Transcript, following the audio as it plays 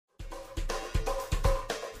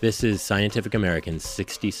This is Scientific American's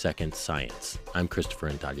 60-Second Science. I'm Christopher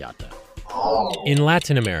Intagliata. In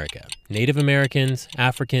Latin America, Native Americans,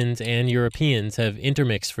 Africans, and Europeans have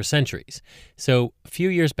intermixed for centuries. So, a few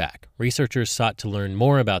years back, researchers sought to learn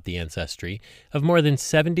more about the ancestry of more than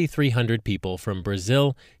 7,300 people from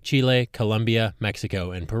Brazil, Chile, Colombia, Mexico,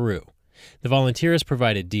 and Peru. The volunteers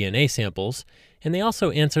provided DNA samples, and they also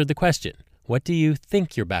answered the question, what do you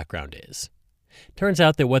think your background is? Turns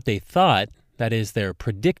out that what they thought, that is, their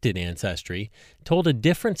predicted ancestry, told a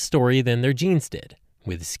different story than their genes did,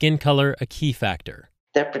 with skin color a key factor.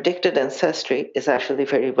 Their predicted ancestry is actually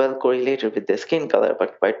very well correlated with their skin color,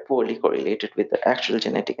 but quite poorly correlated with their actual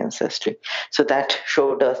genetic ancestry. So that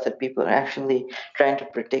showed us that people are actually trying to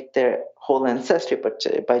predict their whole ancestry but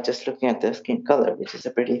by just looking at their skin color, which is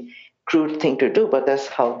a pretty crude thing to do, but that's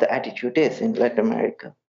how the attitude is in Latin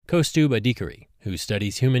America. Kostub Adhikari, who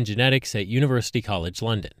studies human genetics at University College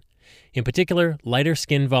London. In particular,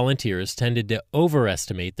 lighter-skinned volunteers tended to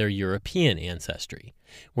overestimate their European ancestry,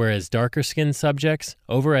 whereas darker-skinned subjects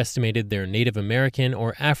overestimated their Native American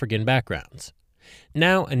or African backgrounds.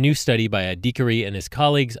 Now, a new study by Adhikari and his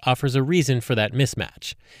colleagues offers a reason for that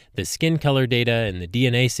mismatch. The skin color data and the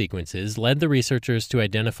DNA sequences led the researchers to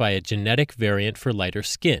identify a genetic variant for lighter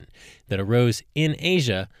skin that arose in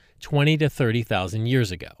Asia 20 to 30,000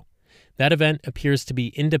 years ago. That event appears to be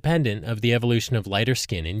independent of the evolution of lighter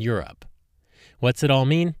skin in Europe. What's it all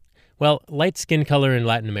mean? Well, light skin color in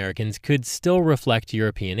Latin Americans could still reflect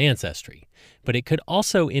European ancestry, but it could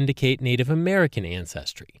also indicate Native American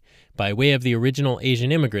ancestry, by way of the original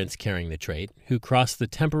Asian immigrants carrying the trait who crossed the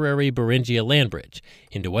temporary Beringia land bridge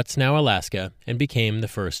into what's now Alaska and became the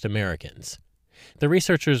first Americans. The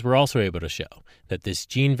researchers were also able to show that this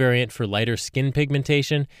gene variant for lighter skin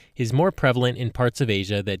pigmentation is more prevalent in parts of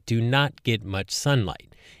Asia that do not get much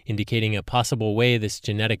sunlight, indicating a possible way this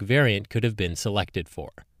genetic variant could have been selected for.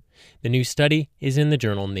 The new study is in the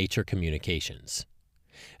journal Nature Communications.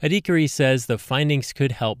 Adhikari says the findings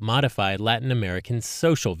could help modify Latin American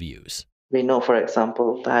social views. We know, for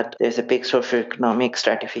example, that there's a big socioeconomic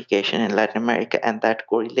stratification in Latin America, and that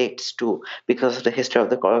correlates to, because of the history of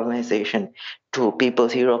the colonization, to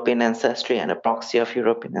people's European ancestry, and a proxy of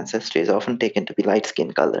European ancestry is often taken to be light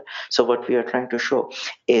skin color. So what we are trying to show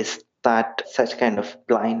is that such kind of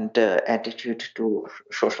blind attitude to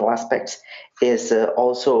social aspects is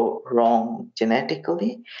also wrong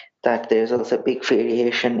genetically, that there's also a big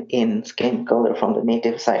variation in skin color from the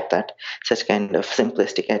native side, that such kind of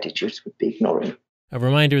simplistic attitudes would be ignoring. A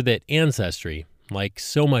reminder that ancestry, like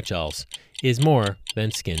so much else, is more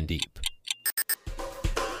than skin deep.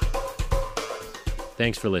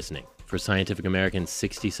 Thanks for listening. For Scientific American's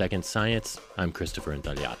 60-Second Science, I'm Christopher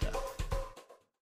Intagliata.